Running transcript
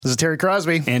This is Terry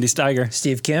Crosby. Andy Steiger.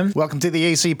 Steve Kim. Welcome to the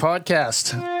AC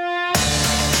Podcast.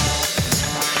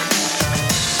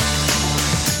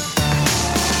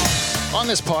 On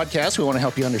this podcast, we want to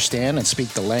help you understand and speak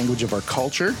the language of our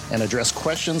culture and address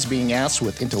questions being asked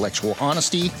with intellectual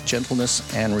honesty,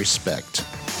 gentleness, and respect.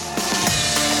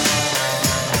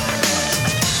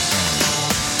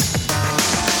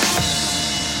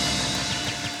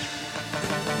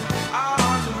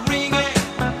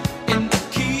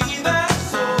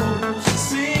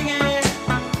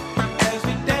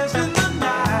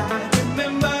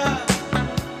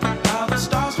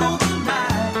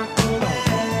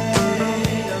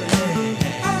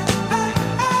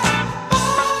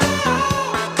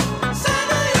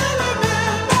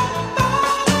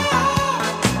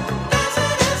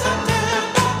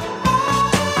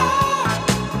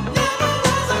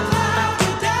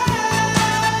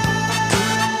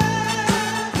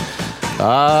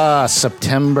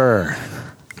 September.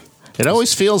 It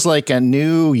always feels like a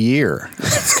new year.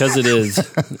 It's because it is.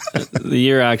 The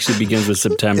year actually begins with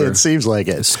September. It seems like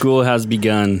it. School has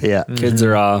begun. Yeah. Kids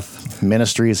are off.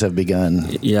 Ministries have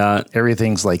begun. Yeah.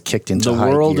 Everything's like kicked into high gear.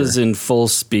 The world is in full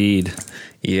speed.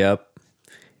 Yep.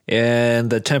 And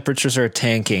the temperatures are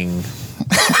tanking.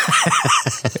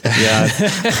 Yeah.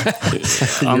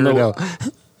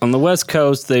 On the West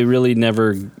Coast, they really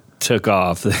never took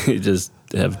off. They just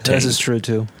have tanked. This is true,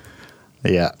 too.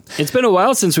 Yeah. It's been a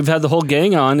while since we've had the whole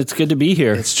gang on. It's good to be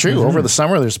here. It's true. Mm-hmm. Over the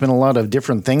summer, there's been a lot of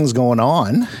different things going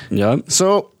on. Yep.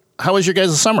 So, how was your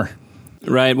guys' summer?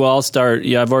 Right. Well, I'll start.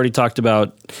 Yeah, I've already talked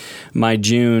about my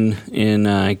June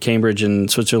in Cambridge in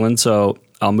Switzerland, so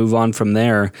I'll move on from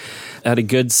there. I had a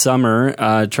good summer.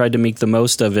 Tried to make the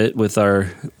most of it with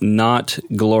our not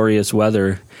glorious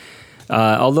weather.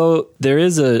 Although there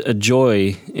is a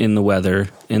joy in the weather,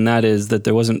 and that is that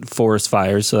there wasn't forest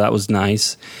fires, so that was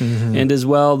nice. Mm-hmm. And as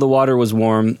well, the water was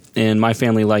warm, and my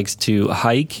family likes to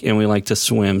hike, and we like to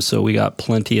swim, so we got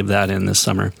plenty of that in this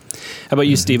summer. How about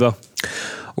you, Steve-O?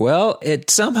 Well, it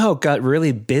somehow got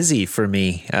really busy for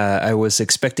me. I was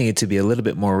expecting it to be a little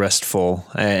bit more restful,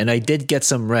 and I did get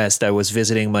some rest. I was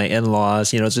visiting my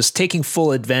in-laws, just taking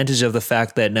full advantage of the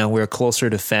fact that now we're closer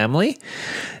to family.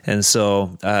 And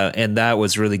so, and that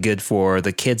was really good for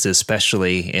the kids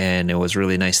especially, and it was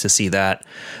really nice to see that.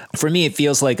 For me, it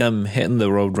feels like I'm hitting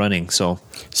the road running. So,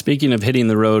 speaking of hitting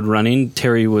the road running,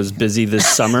 Terry was busy this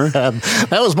summer.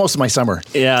 That was most of my summer.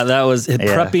 Yeah, that was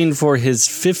prepping for his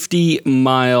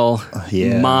 50-mile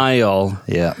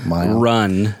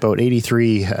run. About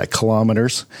 83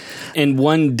 kilometers. In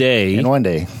one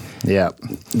day. Yeah.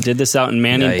 Did this out in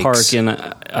Manning Yikes. Park,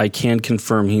 and I can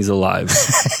confirm he's alive.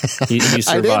 He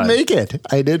survived.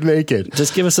 I did make it.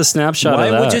 Just give us a snapshot of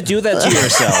that. Why would you do that to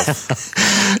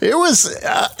yourself? It was,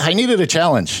 I needed a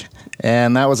challenge,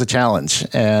 and that was a challenge.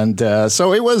 And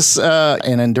so it was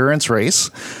an endurance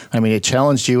race. I mean, it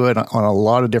challenged you on a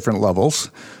lot of different levels,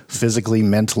 physically,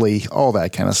 mentally, all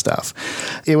that kind of stuff.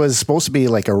 It was supposed to be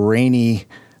like a rainy,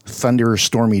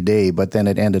 thunderstormy day, but then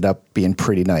it ended up being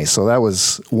pretty nice. So that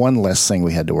was one less thing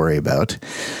we had to worry about.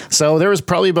 So there was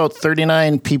probably about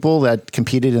 39 people that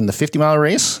competed in the 50-mile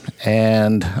race,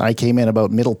 and I came in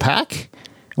about middle pack,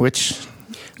 which...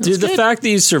 Dude, the fact that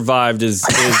you survived is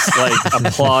like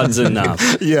applauds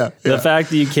enough. Yeah. The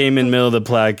fact that you came in middle of the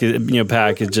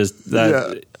pack is just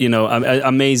that,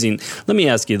 amazing. Let me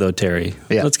ask you though, Terry.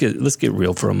 Yeah. Let's get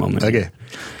real for a moment. Okay.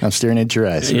 I'm staring into your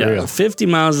eyes. Yeah. Real. 50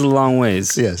 miles is a long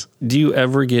ways. Yes. Do you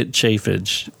ever get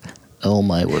chafage? Oh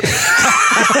my word.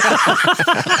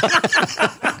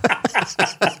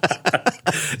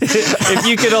 If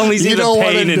you could only see the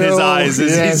pain in his eyes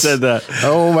as he said that.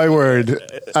 Oh my word.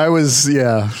 I was,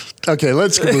 Okay,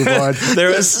 let's move on. There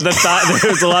was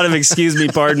a lot of excuse me,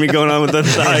 pardon me going on with the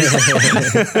thighs.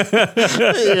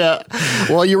 Yeah.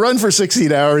 Well, you run for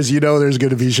 16 hours, there's going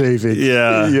to be chafing.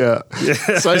 Yeah. Yeah.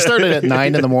 So I started at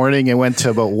 9 in the morning and went to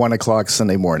about 1 o'clock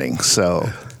Sunday morning. So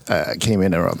I came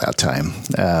in around that time.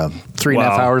 3.5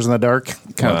 hours in the dark.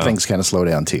 Things kind of slow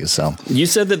down too. So you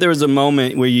said that there was a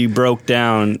moment where you broke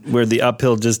down, where the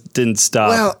uphill just didn't stop.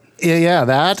 Well, yeah,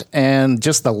 that and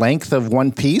just the length of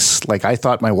one piece. Like I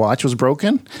thought my watch was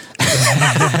broken. And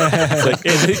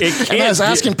I was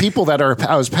asking people that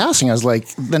I was passing, I was like,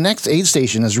 the next aid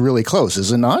station is really close,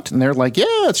 is it not? And they're like, yeah,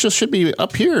 it just should be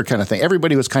up here kind of thing.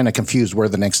 Everybody was kind of confused where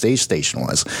the next aid station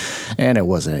was. And it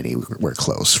wasn't anywhere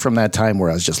close. From that time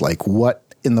where I was just like, what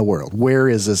in the world? Where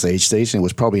is this aid station? It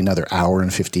was probably another hour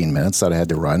and 15 minutes that I had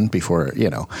to run before,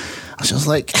 I was just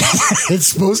like, it's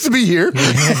supposed to be here.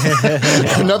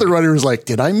 Another runner was like,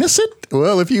 did I miss it?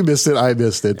 Well, if you missed it, I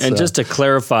missed it. And just to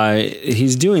clarify,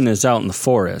 he's doing this out in the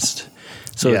forest.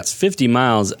 So it's 50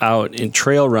 miles out in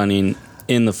trail running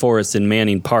in the forest in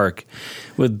Manning Park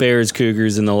with bears,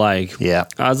 cougars, and the like. Yeah.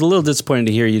 I was a little disappointed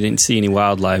to hear you didn't see any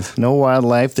wildlife. No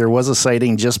wildlife. There was a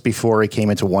sighting just before I came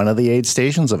into one of the aid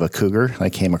stations of a cougar. I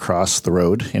came across the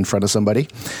road in front of somebody.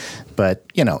 But,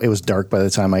 it was dark by the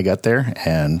time I got there,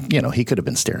 and, he could have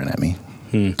been staring at me.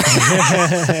 He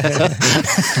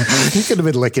could have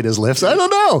been licking his lips. I don't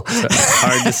know.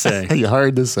 Hard to say.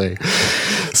 Hard to say.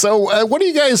 So what are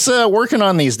you guys working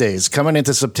on these days? Coming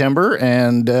into September,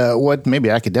 and what, maybe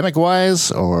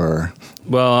academic-wise, or...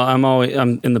 Well, I'm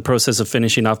in the process of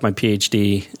finishing off my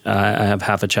PhD. I have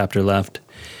half a chapter left.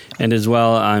 And as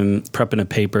well, I'm prepping a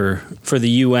paper for the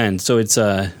UN. So it's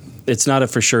not a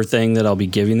for sure thing that I'll be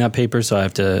giving that paper. So I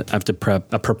have to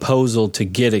prep a proposal to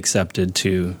get accepted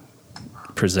to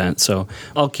present. So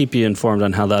I'll keep you informed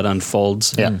on how that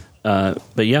unfolds. Yeah.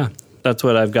 But yeah, that's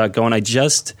what I've got going. I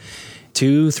just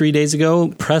 2-3 days ago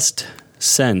pressed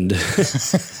send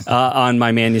on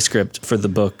my manuscript for the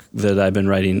book that I've been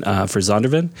writing for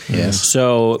Zondervan. Yes.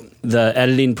 So the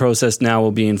editing process now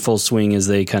will be in full swing as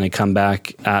they kind of come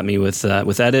back at me with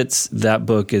edits. That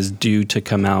book is due to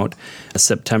come out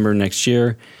September next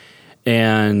year.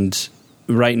 And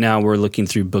right now we're looking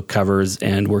through book covers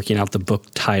and working out the book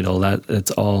title.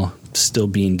 That's all still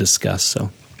being discussed.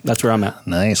 So that's where I'm at.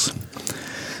 Nice.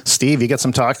 Steve, you got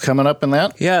some talk coming up in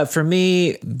that? Yeah, for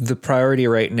me, the priority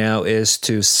right now is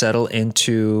to settle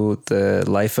into the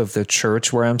life of the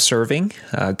church where I'm serving,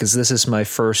 because this is my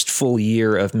first full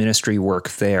year of ministry work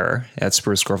there at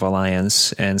Spruce Grove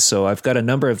Alliance. And so I've got a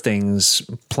number of things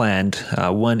planned.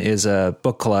 One is a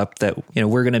book club that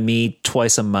we're going to meet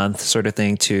twice a month sort of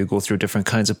thing to go through different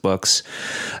kinds of books.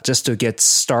 Just to get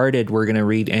started, we're going to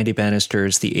read Andy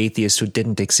Bannister's The Atheist Who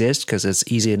Didn't Exist, because it's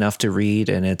easy enough to read,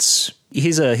 and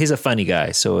he's a funny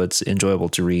guy, so it's enjoyable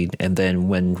to read. And then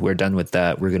when we're done with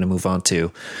that, we're going to move on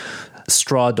to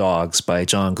Straw Dogs by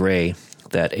John Gray,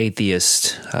 that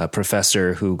atheist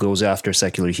professor who goes after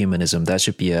secular humanism. That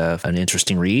should be an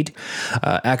interesting read.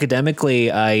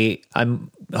 Academically, I'm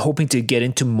hoping to get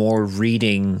into more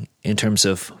reading in terms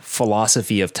of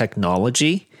philosophy of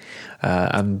technology.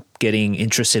 I'm getting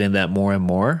interested in that more and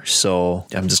more, so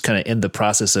I'm just kind of in the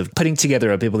process of putting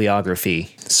together a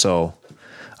bibliography. So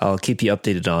I'll keep you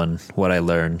updated on what I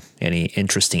learn, any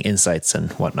interesting insights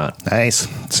and whatnot. Nice.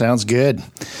 Sounds good.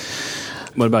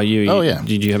 What about you? Oh, yeah.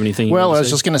 Did you have anything? Well, I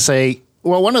was just going to say,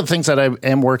 one of the things that I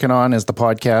am working on is the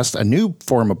podcast, a new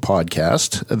form of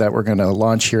podcast that we're going to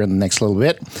launch here in the next little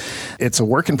bit. It's a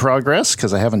work in progress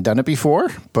because I haven't done it before,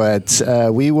 but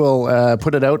we will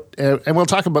put it out and we'll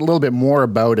talk a little bit more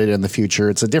about it in the future.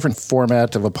 It's a different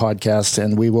format of a podcast,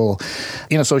 and we will,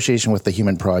 in association with the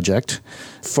Human Project,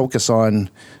 focus on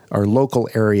our local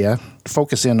area,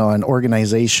 focus in on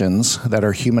organizations that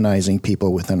are humanizing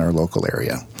people within our local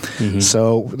area. Mm-hmm.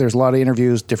 So there's a lot of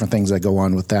interviews, different things that go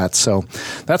on with that. So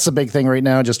that's the big thing right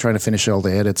now, just trying to finish all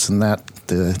the edits and that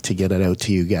to get it out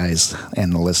to you guys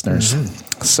and the listeners.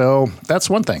 Mm-hmm. So that's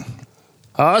one thing.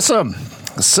 Awesome.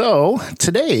 So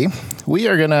today we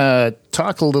are going to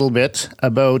talk a little bit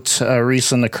about a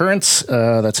recent occurrence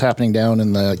that's happening down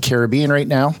in the Caribbean right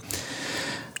now.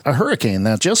 A hurricane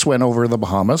that just went over the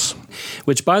Bahamas.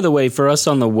 Which, by the way, for us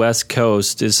on the West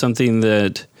Coast is something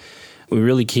that we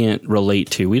really can't relate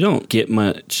to. We don't get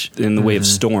much in the way of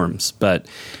storms, but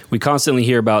we constantly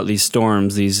hear about these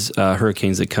storms, these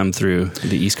hurricanes that come through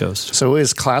the East Coast. So it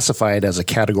was classified as a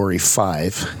Category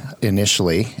 5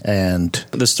 initially. And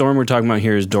the storm we're talking about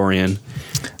here is Dorian.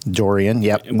 Dorian,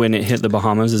 yep. When it hit the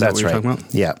Bahamas, is that what you're talking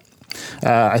about? Yeah.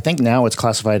 I think now it's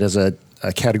classified as a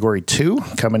Category 2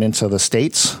 coming into the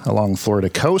States along Florida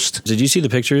coast. Did you see the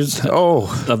pictures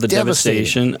of the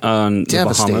devastation on the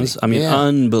Bahamas? I mean,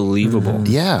 unbelievable.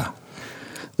 Mm-hmm. Yeah.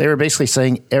 They were basically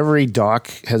saying every dock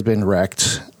has been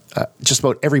wrecked. Just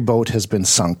about every boat has been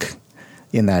sunk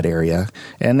in that area.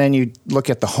 And then you look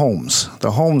at the homes.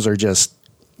 The homes are just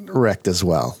wrecked as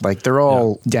well. Like they're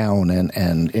all down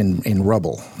and in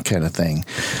rubble kind of thing.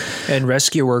 And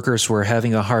rescue workers were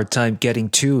having a hard time getting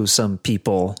to some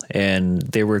people, and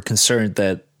they were concerned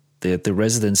that the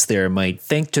residents there might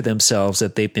think to themselves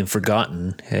that they've been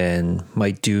forgotten and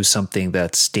might do something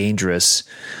that's dangerous,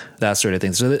 that sort of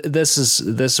thing. So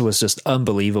this was just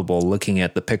unbelievable looking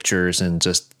at the pictures and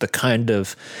just the kind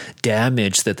of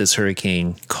damage that this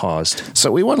hurricane caused.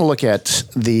 So we want to look at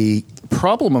the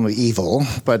problem of evil,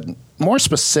 but more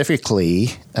specifically,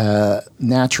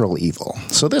 natural evil.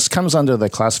 So this comes under the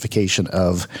classification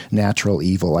of natural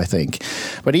evil, I think.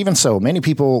 But even so, many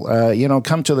people,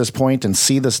 come to this point and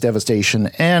see this devastation,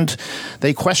 and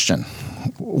they question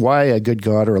why a good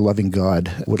God or a loving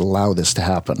God would allow this to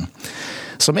happen.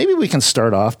 So maybe we can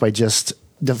start off by just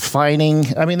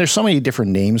defining, I mean, there's so many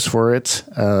different names for it,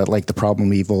 like the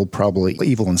problem evil, probably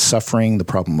evil and suffering, the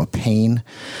problem of pain.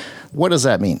 What does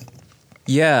that mean?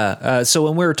 Yeah. So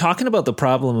when we're talking about the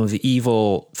problem of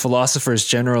evil, philosophers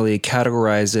generally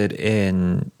categorize it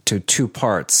into two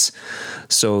parts.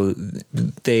 So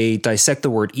they dissect the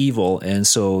word evil, and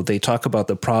so they talk about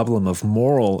the problem of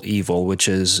moral evil, which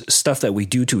is stuff that we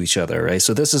do to each other, right?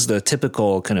 So this is the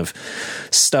typical kind of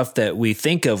stuff that we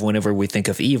think of whenever we think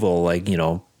of evil, like,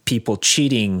 people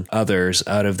cheating others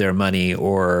out of their money,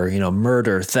 or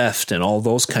murder, theft, and all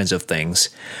those kinds of things.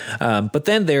 But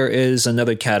then there is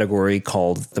another category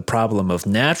called the problem of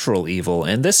natural evil,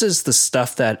 and this is the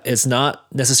stuff that is not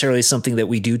necessarily something that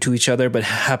we do to each other, but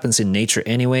happens in nature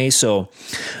anyway. So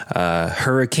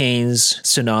hurricanes,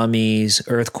 tsunamis,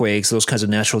 earthquakes, those kinds of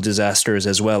natural disasters,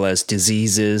 as well as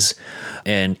diseases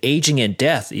and aging and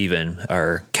death even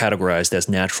are categorized as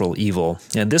natural evil.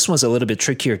 And this one's a little bit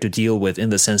trickier to deal with in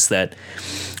the sense that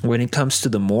when it comes to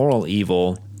the moral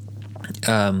evil,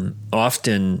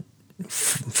 often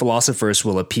philosophers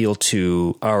will appeal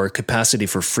to our capacity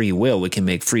for free will. We can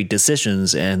make free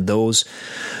decisions, and those,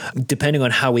 depending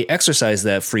on how we exercise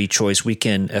that free choice, we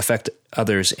can affect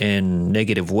others in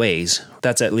negative ways.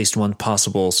 That's at least one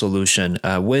possible solution.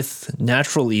 With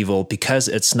natural evil, because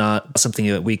it's not something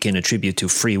that we can attribute to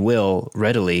free will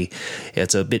readily,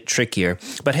 it's a bit trickier.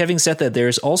 But having said that,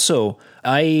 there's also,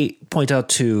 I point out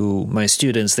to my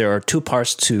students, there are two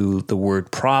parts to the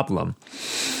word problem.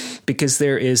 Because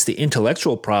there is the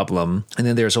intellectual problem, and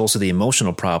then there's also the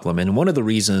emotional problem. And one of the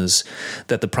reasons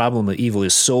that the problem of evil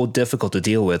is so difficult to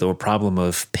deal with, or problem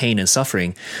of pain and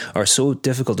suffering are so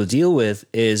difficult to deal with,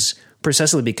 is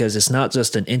precisely because it's not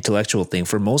just an intellectual thing.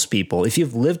 For most people, if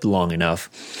you've lived long enough,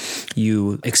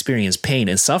 you experience pain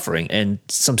and suffering, and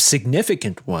some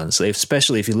significant ones,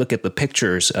 especially if you look at the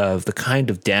pictures of the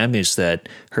kind of damage that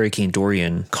Hurricane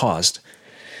Dorian caused.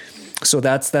 So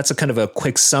that's a kind of a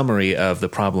quick summary of the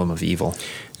problem of evil.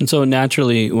 And so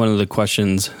naturally, one of the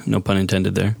questions, no pun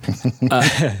intended there,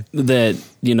 that,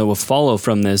 will follow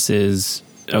from this is,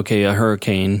 okay, a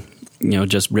hurricane,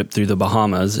 just ripped through the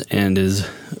Bahamas and is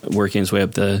working its way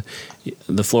up the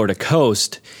Florida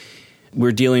coast.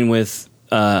 We're dealing with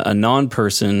a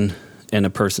non-person and a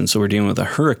person. So we're dealing with a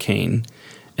hurricane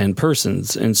and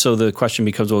persons. And so the question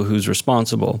becomes, well, who's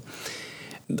responsible?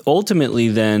 Ultimately,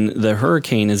 then, the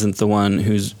hurricane isn't the one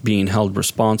who's being held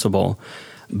responsible,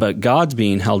 but God's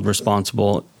being held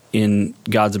responsible in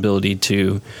God's ability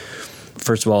to,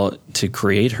 first of all, to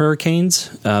create hurricanes,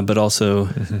 but also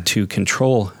to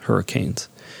control hurricanes.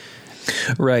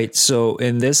 Right. So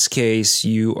in this case,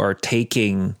 you are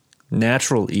taking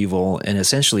natural evil and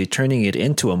essentially turning it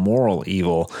into a moral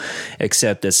evil,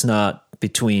 except it's not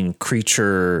between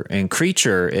creature and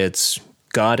creature, it's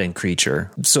God and creature.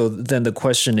 So then the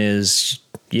question is,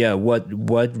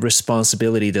 what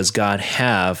responsibility does God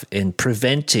have in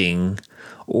preventing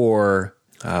or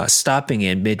stopping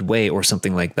it midway or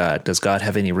something like that? Does God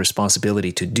have any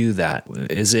responsibility to do that?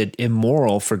 Is it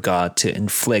immoral for God to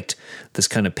inflict this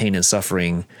kind of pain and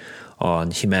suffering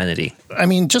on humanity? I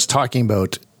mean, just talking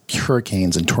about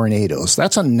hurricanes and tornadoes,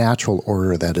 that's a natural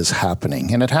order that is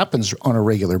happening, and it happens on a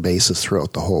regular basis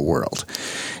throughout the whole world.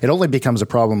 It only becomes a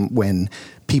problem when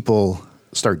people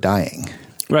start dying,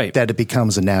 right? That it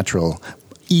becomes a natural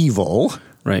evil,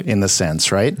 right? In the sense,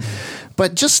 right?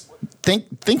 But just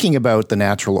thinking about the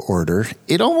natural order,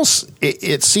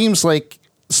 it seems like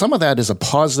some of that is a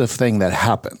positive thing that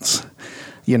happens.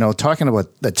 Talking about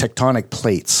the tectonic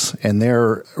plates, and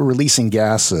they're releasing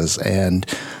gases, and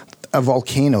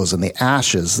volcanoes and the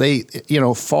ashes, they,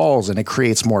 falls, and it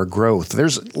creates more growth.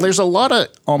 There's a lot of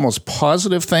almost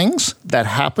positive things that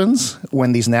happens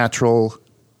when these natural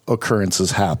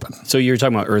occurrences happen. So you're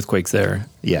talking about earthquakes there,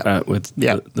 with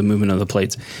the movement of the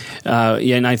plates.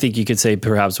 And I think you could say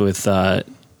perhaps with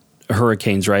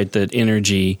hurricanes, right, that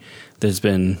energy that's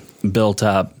been built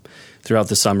up throughout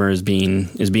the summer is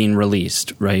being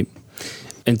released, right?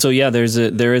 And so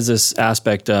there is this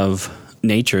aspect of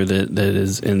nature that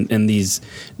is in these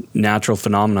natural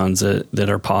phenomenons that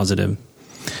are positive.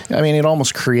 I mean, it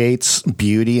almost creates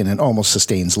beauty, and it almost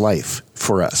sustains life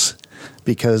for us,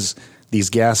 because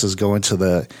these gases go into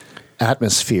the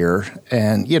atmosphere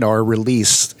and, are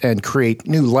released and create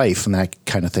new life and that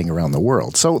kind of thing around the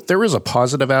world. So there is a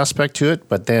positive aspect to it,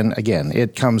 but then again,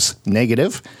 it comes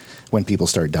negative when people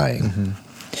start dying.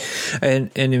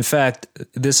 And in fact,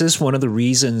 this is one of the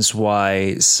reasons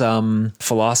why some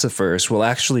philosophers will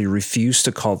actually refuse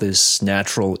to call this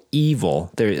natural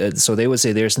evil. So they would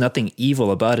say there's nothing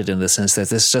evil about it in the sense that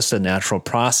this is just a natural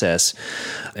process.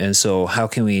 And so how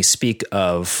can we speak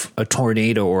of a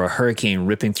tornado or a hurricane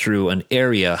ripping through an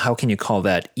area? How can you call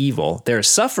that evil? There's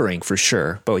suffering for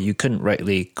sure, but you couldn't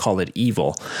rightly call it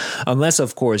evil. Unless,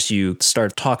 of course, you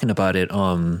start talking about it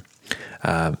on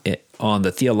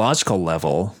the theological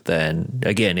level, then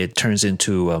again, it turns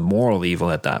into a moral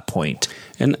evil at that point.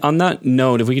 And on that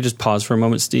note, if we could just pause for a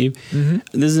moment, Steve,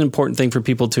 this is an important thing for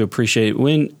people to appreciate.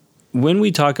 When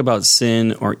we talk about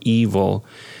sin or evil,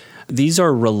 these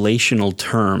are relational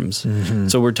terms.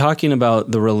 So we're talking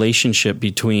about the relationship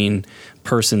between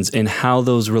persons and how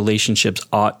those relationships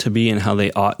ought to be and how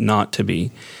they ought not to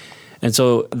be. And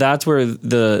so that's where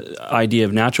the idea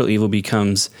of natural evil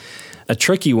becomes a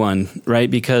tricky one, right?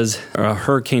 Because a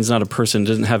hurricane's not a person,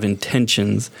 doesn't have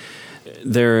intentions.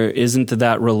 There isn't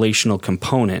that relational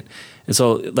component. And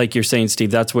so, like you're saying, Steve,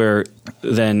 that's where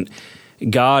then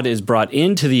God is brought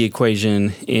into the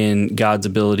equation in God's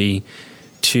ability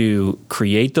to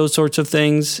create those sorts of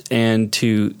things and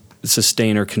to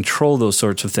sustain or control those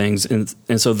sorts of things. And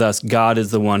so thus God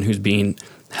is the one who's being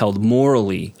held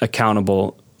morally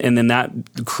accountable. And then that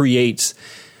creates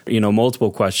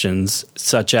multiple questions,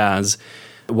 such as,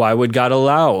 why would God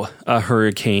allow a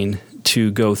hurricane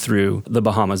to go through the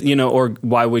Bahamas? Or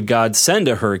why would God send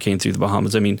a hurricane through the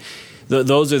Bahamas? I mean,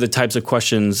 those are the types of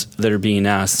questions that are being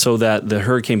asked, so that the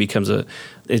hurricane becomes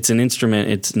it's an instrument.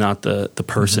 It's not the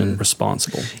person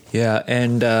responsible. Yeah,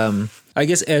 and I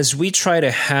guess as we try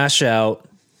to hash out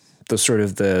the sort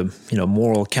of the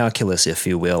moral calculus, if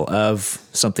you will, of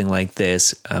something like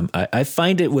this, I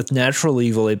find it with natural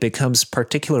evil, it becomes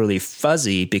particularly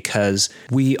fuzzy because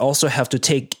we also have to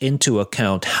take into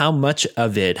account how much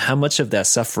of that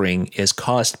suffering is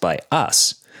caused by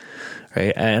us.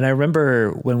 Right. And I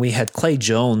remember when we had Clay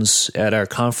Jones at our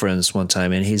conference one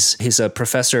time, and he's a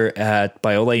professor at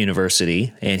Biola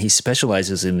University, and he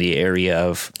specializes in the area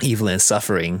of evil and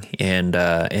suffering. And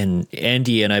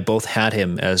Andy and I both had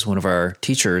him as one of our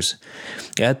teachers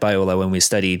at Biola when we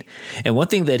studied. And one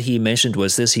thing that he mentioned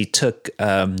was this: he took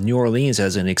New Orleans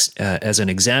as an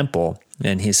example.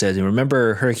 And he said,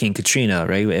 remember Hurricane Katrina,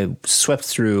 right? It swept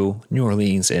through New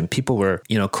Orleans and people were,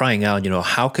 crying out,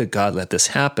 how could God let this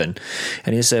happen?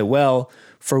 And he said, well,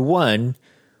 for one,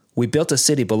 we built a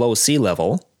city below sea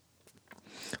level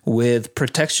with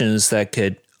protections that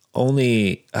could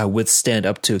only withstand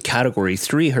up to Category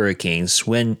 3 hurricanes,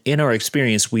 when in our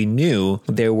experience, we knew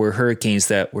there were hurricanes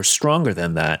that were stronger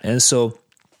than that. And so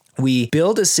we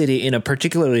build a city in a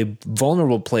particularly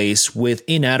vulnerable place with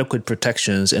inadequate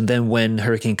protections, and then when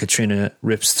Hurricane Katrina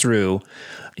rips through,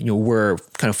 we're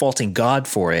kind of faulting God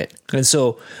for it. And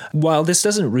so while this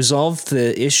doesn't resolve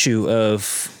the issue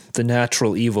of the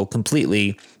natural evil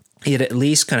completely, it at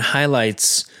least kind of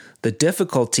highlights the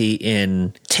difficulty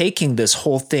in taking this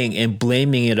whole thing and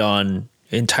blaming it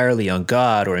entirely on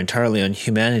God or entirely on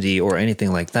humanity or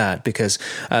anything like that, because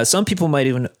some people might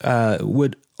even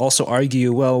would also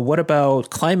argue, well, what about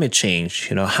climate change?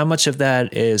 How much of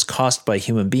that is caused by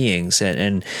human beings?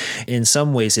 And in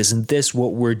some ways, isn't this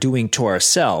what we're doing to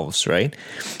ourselves, right?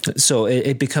 So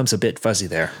it becomes a bit fuzzy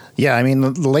there. Yeah, I mean,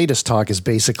 the latest talk is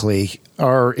basically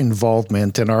our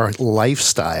involvement and our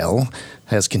lifestyle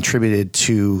has contributed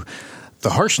to the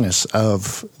harshness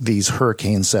of these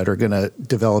hurricanes that are going to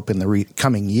develop in the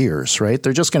coming years, right?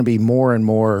 They're just going to be more and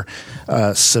more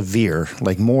severe,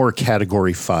 like more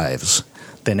Category 5s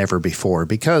than ever before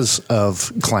because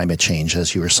of climate change,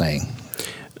 as you were saying.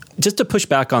 Just to push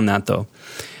back on that, though,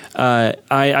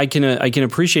 I can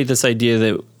appreciate this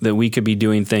idea that we could be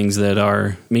doing things that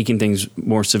are making things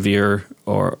more severe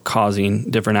or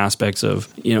causing different aspects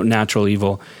of natural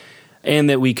evil, and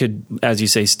that we could, as you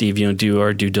say, Steve, do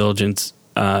our due diligence.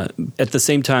 At the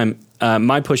same time,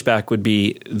 my pushback would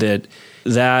be that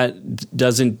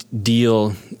doesn't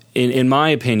deal, in my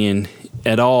opinion,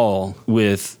 at all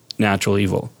with natural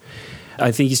evil.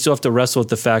 I think you still have to wrestle with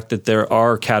the fact that there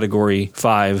are Category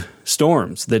 5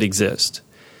 storms that exist.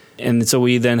 And so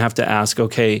we then have to ask,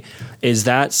 okay, is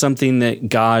that something that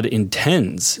God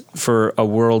intends for a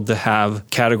world to have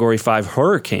Category 5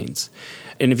 hurricanes?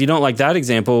 And if you don't like that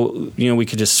example, we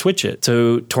could just switch it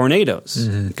to tornadoes.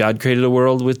 Mm-hmm. God created a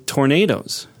world with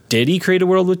tornadoes. Did he create a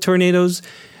world with tornadoes?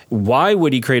 Why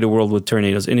would he create a world with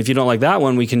tornadoes? And if you don't like that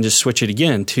one, we can just switch it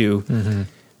again to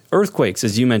earthquakes,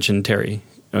 as you mentioned, Terry.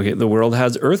 Okay, the world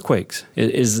has earthquakes.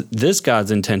 Is this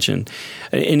God's intention?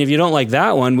 And if you don't like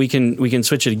that one, we can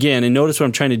switch it again. And notice what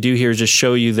I'm trying to do here is just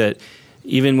show you that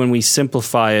even when we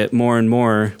simplify it more and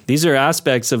more, these are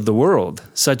aspects of the world,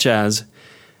 such as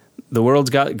the world's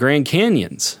got Grand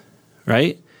Canyons,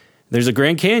 right? There's a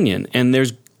Grand Canyon, and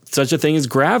there's such a thing as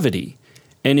gravity.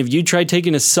 And if you try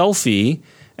taking a selfie,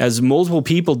 as multiple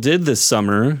people did this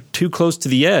summer, too close to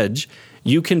the edge,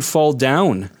 you can fall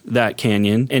down that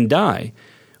canyon and die.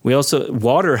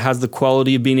 Water has the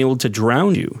quality of being able to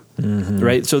drown you,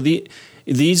 right? So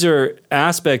these are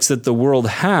aspects that the world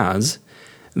has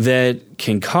that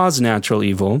can cause natural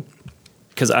evil.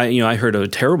 Because I heard a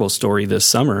terrible story this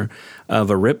summer of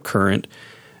a rip current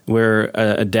where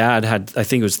a dad had, I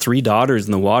think it was 3 daughters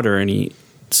in the water, and he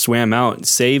swam out and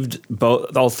saved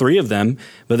all 3 of them,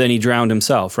 but then he drowned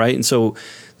himself, right? And so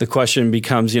the question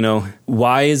becomes,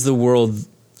 why is the world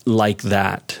like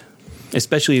that?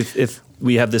 Especially if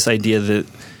we have this idea that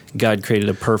God created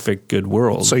a perfect, good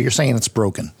world. So you're saying it's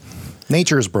broken.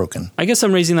 Nature is broken. I guess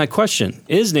I'm raising that question.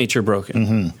 Is nature broken?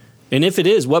 Mm-hmm. And if it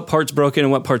is, what part's broken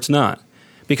and what part's not?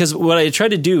 Because what I try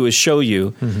to do is show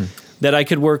you that I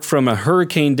could work from a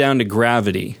hurricane down to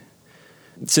gravity.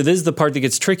 So this is the part that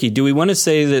gets tricky. Do we want to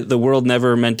say that the world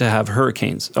never meant to have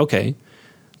hurricanes? Okay.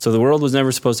 So the world was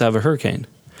never supposed to have a hurricane.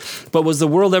 But was the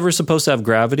world ever supposed to have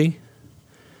gravity?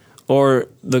 Or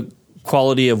the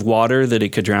quality of water that it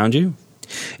could drown you?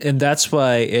 And that's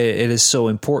why it is so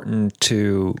important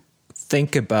to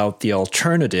think about the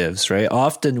alternatives, right?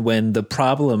 Often when the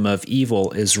problem of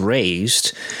evil is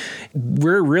raised,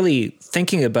 we're really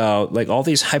thinking about like all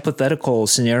these hypothetical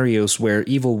scenarios where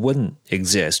evil wouldn't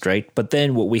exist, right? But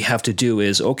then what we have to do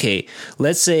is, okay,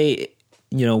 let's say,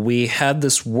 we had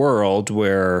this world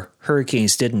where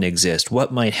hurricanes didn't exist.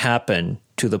 What might happen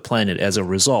to the planet as a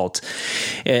result?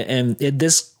 And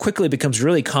this quickly becomes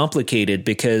really complicated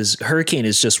because hurricane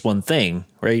is just one thing,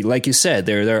 right? Like you said,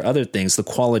 there are other things, the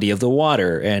quality of the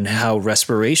water and how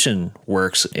respiration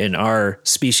works in our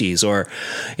species, or,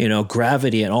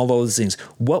 gravity and all those things.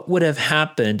 What would have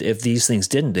happened if these things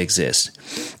didn't exist?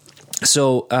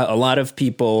 So a lot of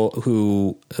people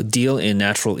who deal in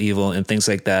natural evil and things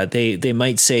like that, they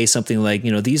might say something like,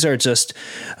 these are just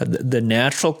the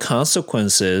natural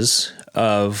consequences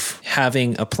of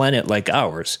having a planet like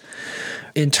ours.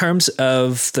 In terms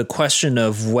of the question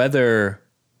of whether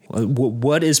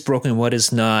what is broken, what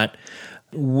is not,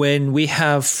 when we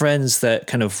have friends that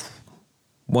kind of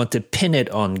want to pin it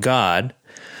on God,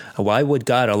 why would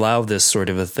God allow this sort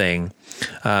of a thing?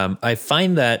 I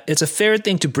find that it's a fair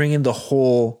thing to bring in the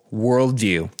whole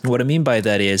worldview. What I mean by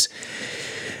that is,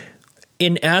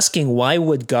 in asking why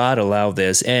would God allow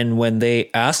this, and when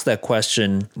they ask that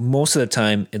question, most of the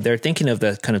time they're thinking of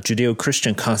the kind of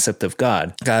Judeo-Christian concept of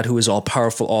God who is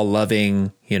all-powerful,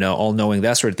 all-loving, all-knowing,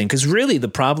 that sort of thing. Because really the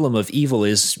problem of evil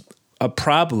is a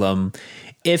problem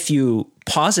if you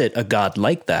posit a God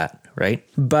like that, right?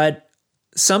 But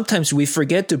sometimes we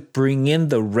forget to bring in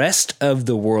the rest of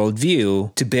the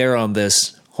worldview to bear on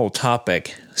this whole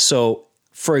topic. So,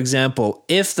 for example,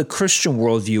 if the Christian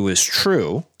worldview is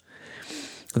true,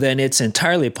 then it's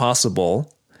entirely possible,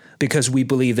 because we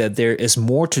believe that there is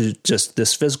more to just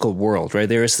this physical world, right?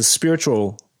 There is the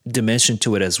spiritual dimension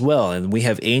to it as well, and we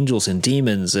have angels and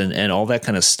demons and all that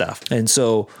kind of stuff. And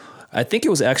so I think it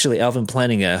was actually Alvin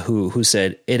Plantinga who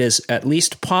said it is at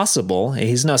least possible, and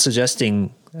he's not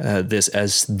suggesting this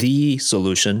as the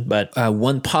solution, but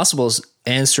one possible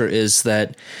answer is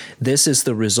that this is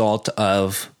the result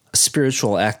of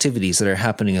spiritual activities that are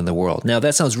happening in the world. Now,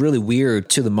 that sounds really weird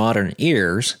to the modern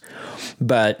ears,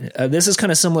 but this is kind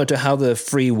of similar to how the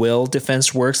free will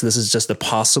defense works. This is just a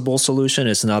possible solution.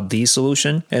 It's not the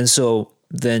solution. And so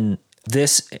then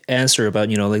this answer about,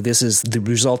 this is the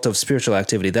result of spiritual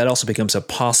activity, that also becomes a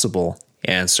possible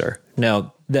answer.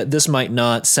 Now, that this might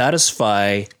not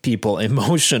satisfy people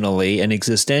emotionally and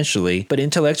existentially, but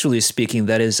intellectually speaking,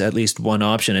 that is at least one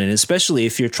option. And especially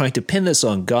if you're trying to pin this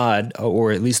on God,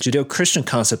 or at least Judeo-Christian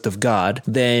concept of God,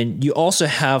 then you also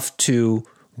have to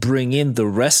bring in the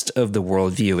rest of the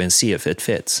worldview and see if it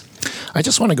fits. I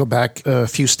just want to go back a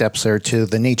few steps there to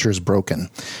the nature is broken.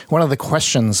 One of the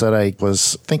questions that I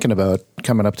was thinking about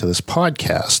coming up to this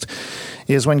podcast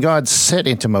is when God set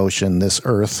into motion this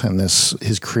earth and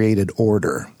his created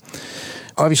order,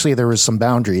 obviously there was some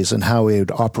boundaries in how it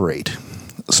would operate.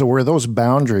 So were those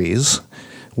boundaries,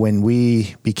 when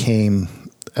we became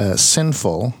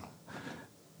sinful,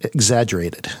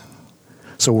 exaggerated?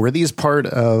 So were these part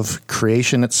of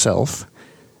creation itself,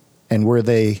 and were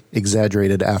they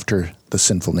exaggerated after the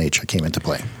sinful nature came into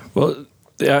play? Well,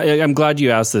 I'm glad you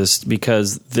asked this,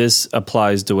 because this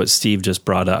applies to what Steve just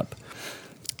brought up.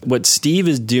 What Steve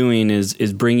is doing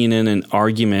is bringing in an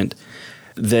argument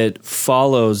that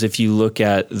follows if you look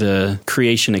at the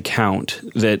creation account,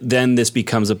 that then this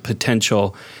becomes a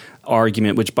potential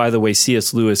argument, which, by the way,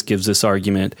 C.S. Lewis gives this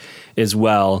argument as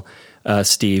well,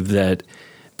 Steve, that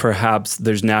perhaps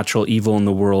there's natural evil in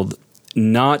the world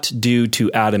not due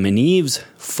to Adam and Eve's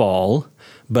fall,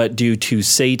 but due to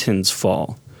Satan's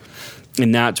fall.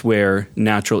 And that's where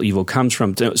natural evil comes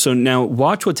from. So now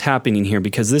watch what's happening here,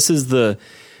 because this is the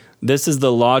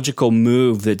logical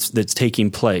move that's taking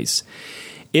place.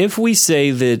 If we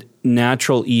say that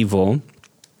natural evil,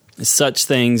 such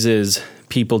things as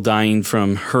people dying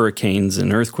from hurricanes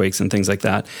and earthquakes and things like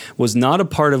that, was not a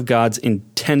part of God's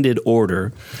intended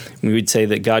order, we would say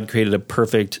that God created a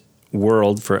perfect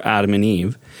world for Adam and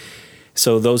Eve.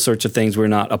 So those sorts of things were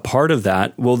not a part of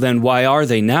that. Well, then why are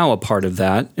they now a part of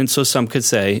that? And so some could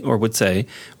say, or would say,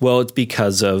 well, it's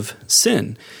because of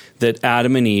sin, that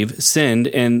Adam and Eve sinned,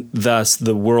 and thus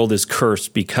the world is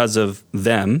cursed because of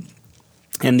them.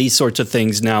 And these sorts of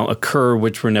things now occur,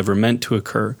 which were never meant to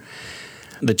occur.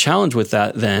 The challenge with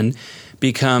that then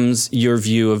becomes your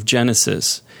view of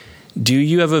Genesis. Do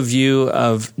you have a view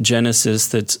of Genesis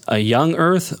that's a young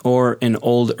earth or an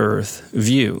old earth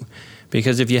view?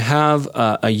 Because if you have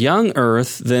a young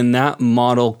earth, then that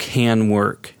model can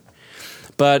work.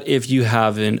 But if you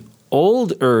have an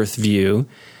old earth view,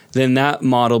 then that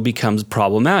model becomes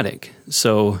problematic.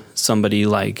 So somebody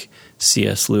like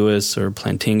C.S. Lewis or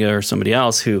Plantinga or somebody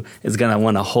else who is going to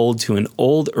want to hold to an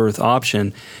old earth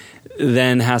option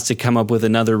then has to come up with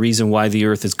another reason why the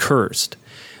earth is cursed.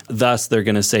 Thus, they're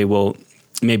going to say, well,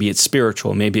 maybe it's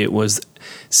spiritual. Maybe it was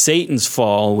Satan's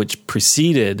fall, which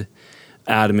preceded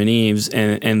Adam and Eve's,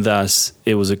 and thus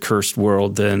it was a cursed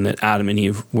world then that Adam and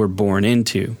Eve were born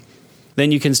into.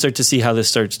 Then you can start to see how this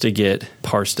starts to get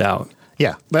parsed out.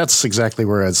 Yeah, that's exactly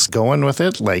where I was going with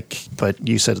it. But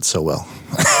you said it so well.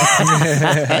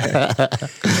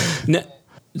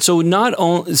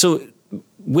 So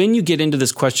when you get into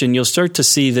this question, you'll start to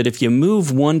see that if you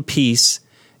move one piece,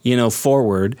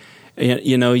 forward,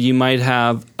 you might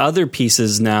have other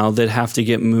pieces now that have to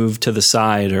get moved to the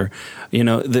side, or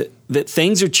that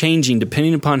things are changing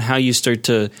depending upon how you start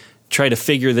to try to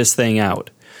figure this thing out.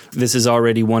 This is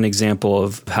already one example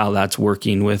of how that's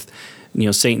working with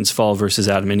Satan's fall versus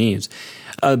Adam and Eve's.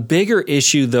 A bigger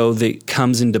issue, though, that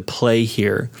comes into play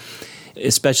here,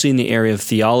 especially in the area of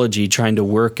theology, trying to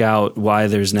work out why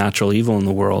there's natural evil in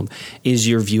the world, is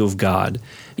your view of God.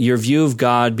 Your view of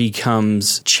God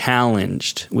becomes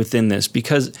challenged within this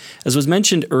because, as was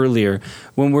mentioned earlier,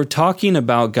 when we're talking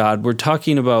about God, we're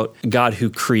talking about God who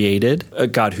created, a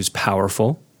God who's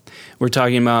powerful. We're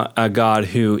talking about a God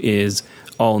who is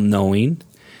all-knowing.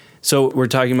 So we're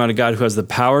talking about a God who has the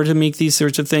power to make these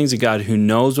sorts of things, a God who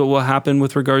knows what will happen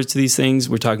with regards to these things.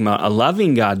 We're talking about a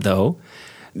loving God, though,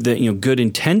 good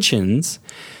intentions.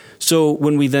 So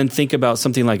when we then think about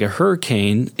something like a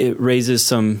hurricane, it raises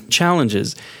some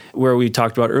challenges where we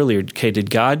talked about earlier. Okay, did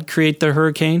God create the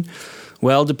hurricane?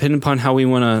 Well, depending upon how we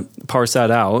want to parse that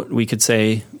out, we could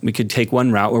take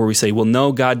one route where we say, well,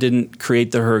 no, God didn't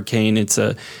create the hurricane. It's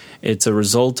a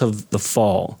result of the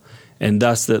fall, and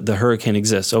thus the hurricane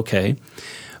exists. Okay,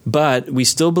 but we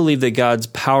still believe that God's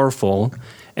powerful,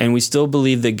 and we still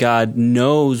believe that God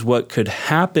knows what could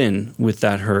happen with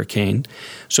that hurricane.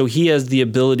 So he has the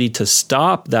ability to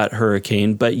stop that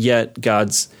hurricane, but yet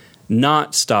God's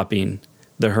not stopping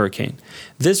the hurricane.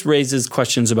 This raises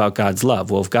questions about God's love.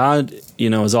 Well, if God,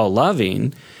 is all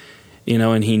loving,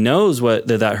 and he knows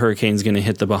that hurricane is going to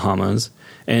hit the Bahamas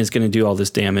and it's going to do all this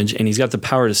damage, and he's got the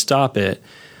power to stop it,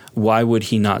 why would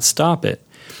he not stop it?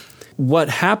 What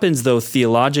happens, though,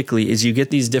 theologically is you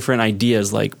get these different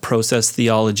ideas like process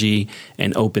theology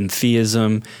and open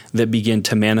theism that begin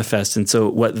to manifest. And so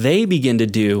what they begin to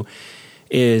do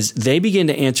is they begin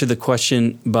to answer the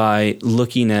question by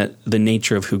looking at the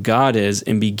nature of who God is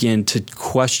and begin to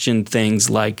question things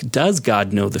like, does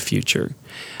God know the future?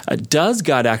 Does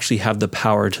God actually have the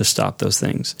power to stop those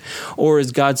things? Or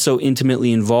is God so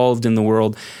intimately involved in the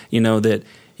world, that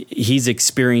he's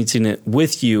experiencing it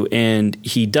with you and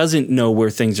he doesn't know where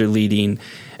things are leading,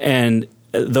 and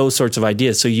those sorts of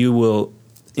ideas. So you will,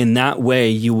 in that way,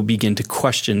 you will begin to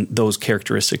question those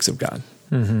characteristics of God.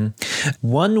 Mm-hmm.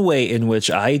 One way in which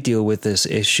I deal with this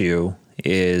issue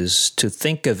is to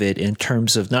think of it in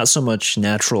terms of not so much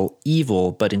natural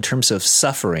evil, but in terms of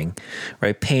suffering,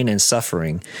 right? Pain and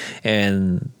suffering.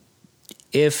 And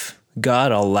if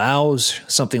God allows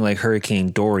something like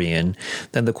Hurricane Dorian,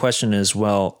 then the question is,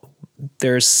 well,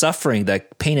 there's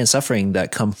pain and suffering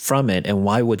that come from it, and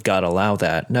why would God allow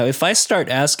that? Now, if I start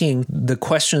asking the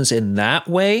questions in that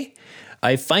way,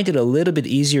 I find it a little bit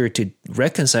easier to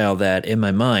reconcile that in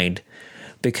my mind.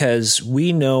 because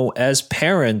we know as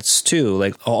parents too,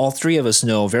 like all three of us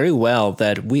know very well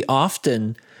that we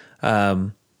often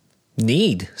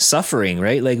need suffering,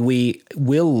 right? Like we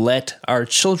will let our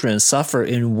children suffer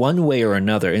in one way or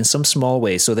another, in some small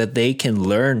way, so that they can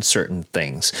learn certain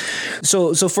things.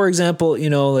 So for example,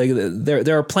 like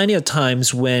there are plenty of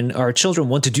times when our children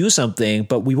want to do something,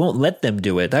 but we won't let them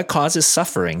do it. That causes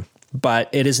suffering, but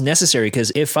it is necessary,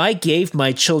 because if I gave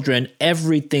my children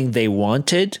everything they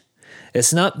wanted,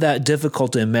 it's not that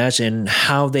difficult to imagine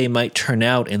how they might turn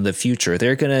out in the future.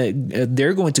 They're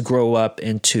going to grow up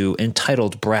into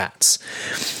entitled brats.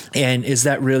 And is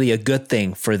that really a good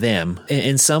thing for them?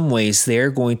 In some ways, they're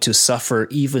going to suffer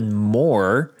even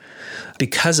more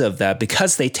because of that,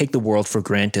 because they take the world for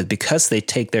granted, because they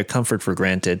take their comfort for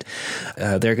granted.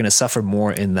 They're going to suffer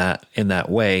more in that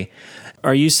way.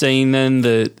 Are you saying then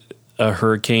that a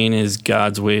hurricane is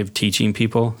God's way of teaching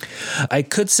people? I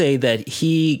could say that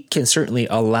he can certainly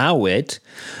allow it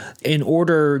in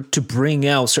order to bring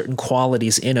out certain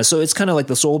qualities in us. So it's kind of like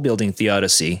the soul-building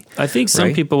theodicy. I think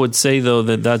some people would say, though,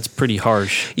 that that's pretty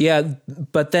harsh. Yeah,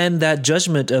 but then that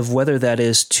judgment of whether that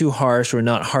is too harsh or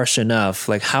not harsh enough,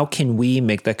 like how can we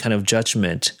make that kind of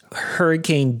judgment?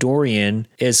 Hurricane Dorian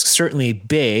is certainly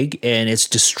big and it's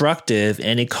destructive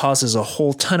and it causes a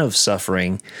whole ton of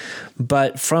suffering.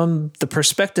 But from the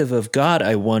perspective of God,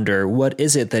 I wonder, what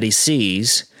is it that he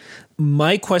sees?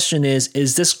 My question is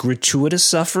this gratuitous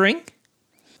suffering?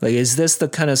 Like, is this the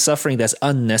kind of suffering that's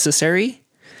unnecessary?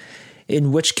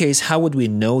 In which case, how would we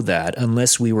know that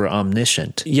unless we were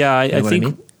omniscient? Yeah, I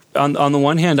think on the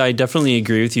one hand, I definitely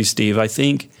agree with you, Steve. I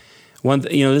think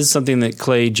this is something that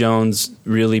Clay Jones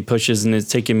really pushes, and it's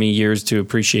taken me years to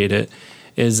appreciate it,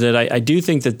 is that I do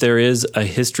think that there is a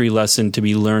history lesson to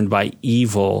be learned by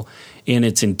evil in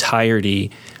its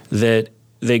entirety, that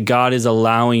God is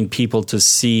allowing people to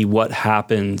see what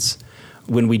happens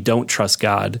when we don't trust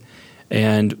God.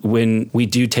 And when we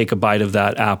do take a bite of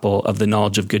that apple of the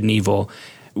knowledge of good and evil,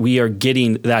 we are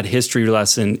getting that history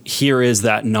lesson. Here is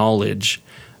that knowledge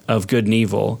of good and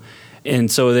evil.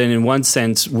 And so then in one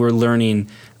sense, we're learning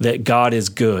that God is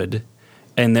good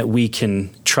and that we can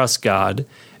trust God.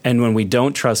 And when we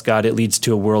don't trust God, it leads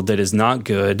to a world that is not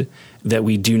good, that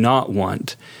we do not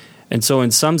want. And so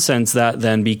in some sense, that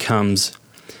then becomes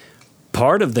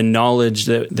part of the knowledge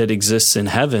that exists in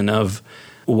heaven of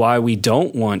why we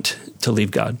don't want to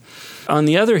leave God. On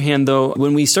the other hand, though,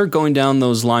 when we start going down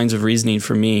those lines of reasoning,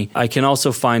 for me, I can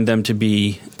also find them to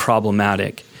be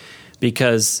problematic,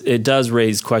 because it does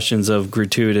raise questions of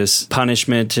gratuitous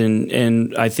punishment,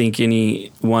 and I think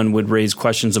anyone would raise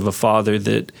questions of a father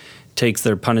that takes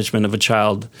their punishment of a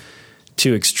child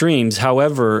to extremes.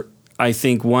 However, I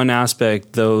think one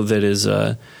aspect, though,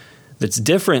 that's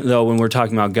different, though, when we're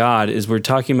talking about God, is we're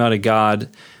talking about a God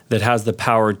that has the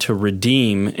power to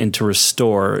redeem and to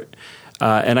restore.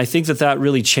 And I think that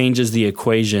really changes the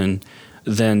equation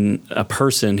than a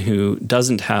person who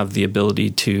doesn't have the ability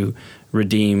to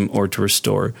redeem or to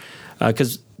restore.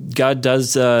 Because God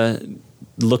does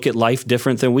look at life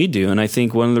different than we do. And I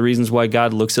think one of the reasons why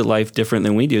God looks at life different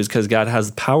than we do is because God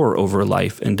has power over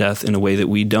life and death in a way that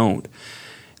we don't,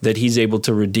 that he's able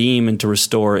to redeem and to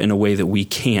restore in a way that we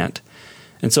can't.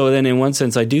 And so then in one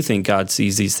sense, I do think God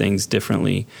sees these things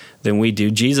differently than we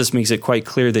do. Jesus makes it quite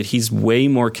clear that he's way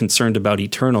more concerned about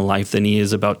eternal life than he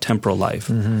is about temporal life.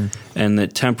 Mm-hmm. And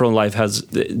that temporal life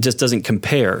just doesn't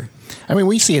compare. I mean,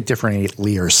 we see it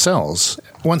differently ourselves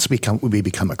once we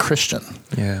become a Christian,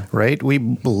 right? We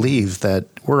believe that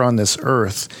we're on this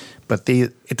earth, but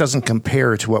it doesn't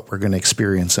compare to what we're going to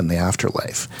experience in the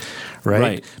afterlife,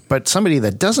 right? But somebody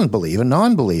that doesn't believe, a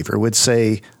non-believer, would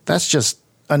say that's just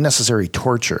unnecessary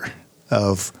torture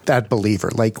of that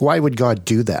believer. Like, why would God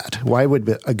do that? Why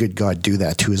would a good God do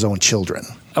that to his own children?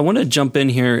 I want to jump in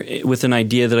here with an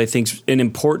idea that I think is an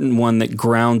important one that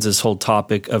grounds this whole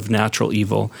topic of natural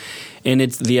evil, and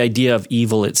it's the idea of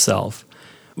evil itself.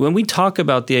 When we talk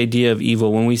about the idea of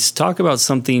evil, when we talk about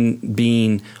something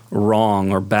being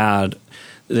wrong or bad,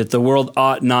 that the world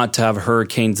ought not to have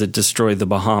hurricanes that destroy the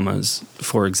Bahamas,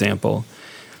 for example,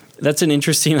 that's an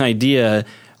interesting idea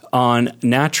on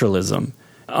naturalism.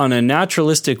 On a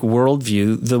naturalistic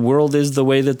worldview, the world is the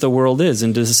way that the world is.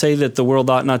 And to say that the world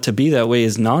ought not to be that way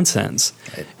is nonsense.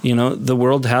 Right. The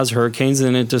world has hurricanes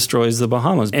and it destroys the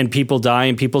Bahamas. And people die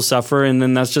and people suffer, and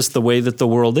then that's just the way that the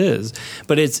world is.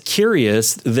 But it's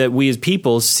curious that we as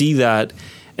people see that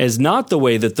as not the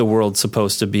way that the world's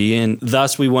supposed to be, and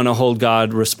thus we want to hold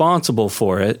God responsible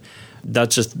for it.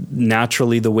 That's just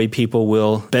naturally the way people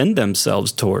will bend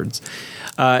themselves towards.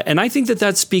 And I think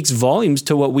that speaks volumes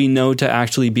to what we know to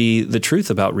actually be the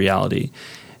truth about reality.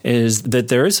 is that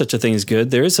there is such a thing as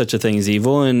good, there is such a thing as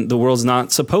evil, and the world's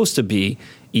not supposed to be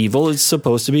evil, it's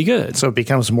supposed to be good. So it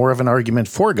becomes more of an argument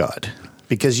for God,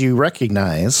 because you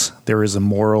recognize there is a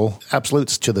moral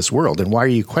absolutes to this world. And why are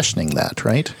you questioning that,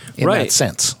 right? In Right. that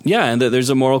sense. Yeah, and that there's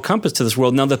a moral compass to this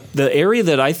world. Now, the area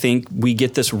that I think we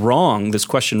get this wrong, this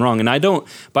question wrong, and I don't,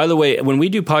 by the way, when we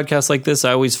do podcasts like this,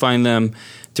 I always find them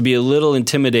to be a little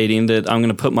intimidating that I'm going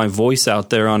to put my voice out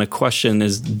there on a question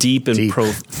as deep and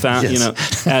profound,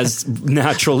 Yes. as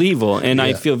natural evil. And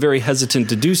I feel very hesitant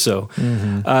to do so.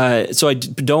 So I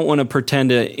don't want to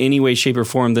pretend in any way, shape, or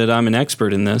form that I'm an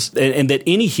expert in this and that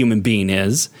any human being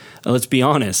is. Let's be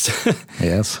honest.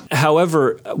 Yes.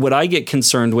 However, what I get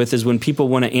concerned with is when people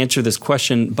want to answer this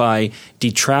question by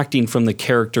detracting from the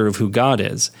character of who God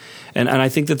is. And I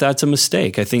think that that's a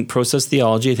mistake. I think process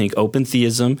theology, I think open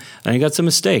theism, I think that's a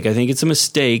mistake. I think it's a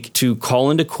mistake to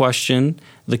call into question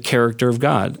the character of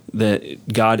God, that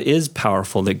God is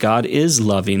powerful, that God is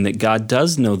loving, that God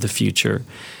does know the future.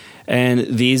 And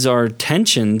these are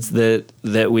tensions that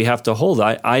we have to hold.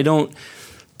 I don't...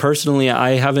 Personally,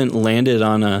 I haven't landed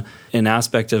on an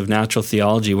aspect of natural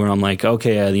theology where I'm like,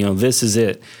 okay, this is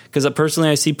it. Because personally,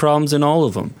 I see problems in all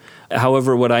of them.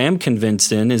 However, what I am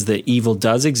convinced in is that evil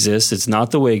does exist. It's not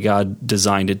the way God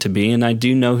designed it to be. And I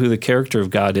do know who the character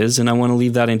of God is, and I want to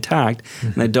leave that intact.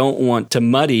 And I don't want to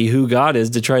muddy who God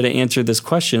is to try to answer this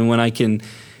question when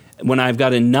I've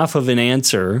got enough of an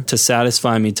answer to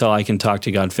satisfy me till I can talk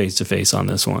to God face to face on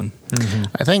this one.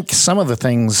 I think some of the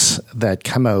things that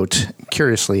come out,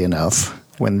 curiously enough,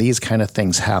 when these kind of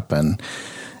things happen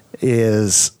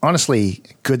is honestly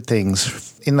good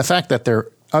things in the fact that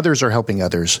others are helping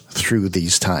others through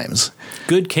these times.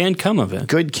 Good can come of it.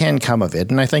 Good can come of it.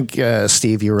 And I think,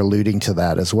 Steve, you were alluding to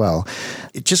that as well.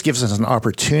 It just gives us an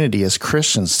opportunity as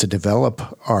Christians to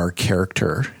develop our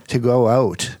character, to go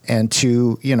out and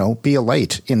to, be a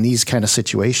light in these kind of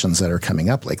situations that are coming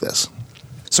up like this.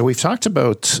 So we've talked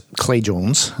about Clay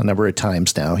Jones a number of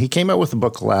times now. He came out with a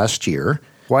book last year,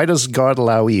 Why Does God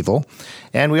Allow Evil?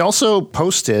 And we also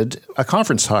posted a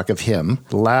conference talk of him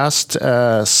last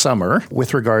summer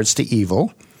with regards to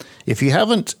evil. If you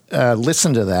haven't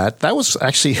listened to that was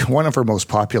actually one of our most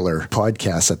popular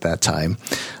podcasts at that time.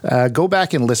 Go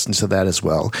back and listen to that as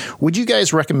well. Would you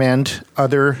guys recommend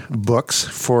other books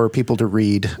for people to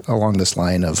read along this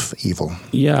line of evil?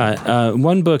 Yeah.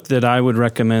 One book that I would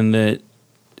recommend that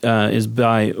is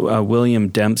by William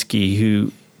Dembski,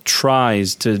 who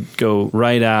tries to go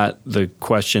right at the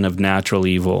question of natural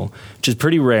evil, which is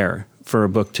pretty rare for a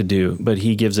book to do, but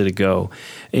he gives it a go.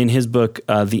 In his book,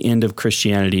 The End of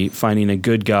Christianity, Finding a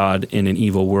Good God in an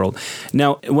Evil World.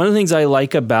 Now, one of the things I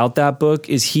like about that book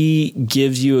is he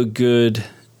gives you a good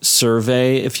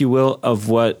survey, if you will, of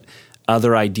what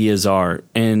other ideas are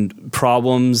and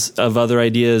problems of other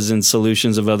ideas and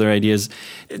solutions of other ideas.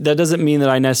 That doesn't mean that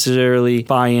I necessarily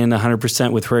buy in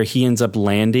 100% with where he ends up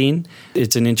landing.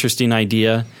 It's an interesting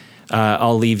idea.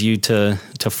 I'll leave you to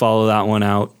follow that one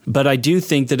out. But I do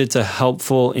think that it's a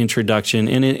helpful introduction,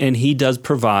 and he does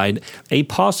provide a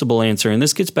possible answer. And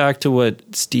this gets back to what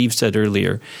Steve said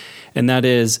earlier, and that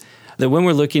is that when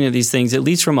we're looking at these things, at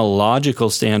least from a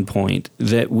logical standpoint,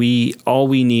 that all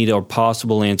we need are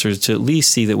possible answers to at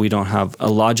least see that we don't have a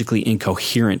logically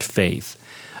incoherent faith.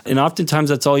 And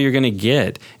oftentimes that's all you're going to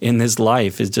get in this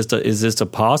life is just a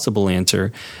possible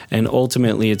answer. And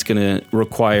ultimately it's going to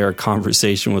require a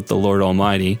conversation with the Lord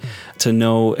Almighty to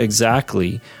know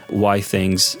exactly why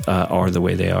things are the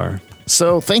way they are.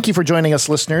 So thank you for joining us,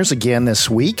 listeners, again this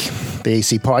week. The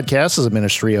AC Podcast is a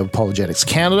ministry of Apologetics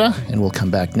Canada, and we'll come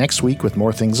back next week with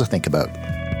more things to think about.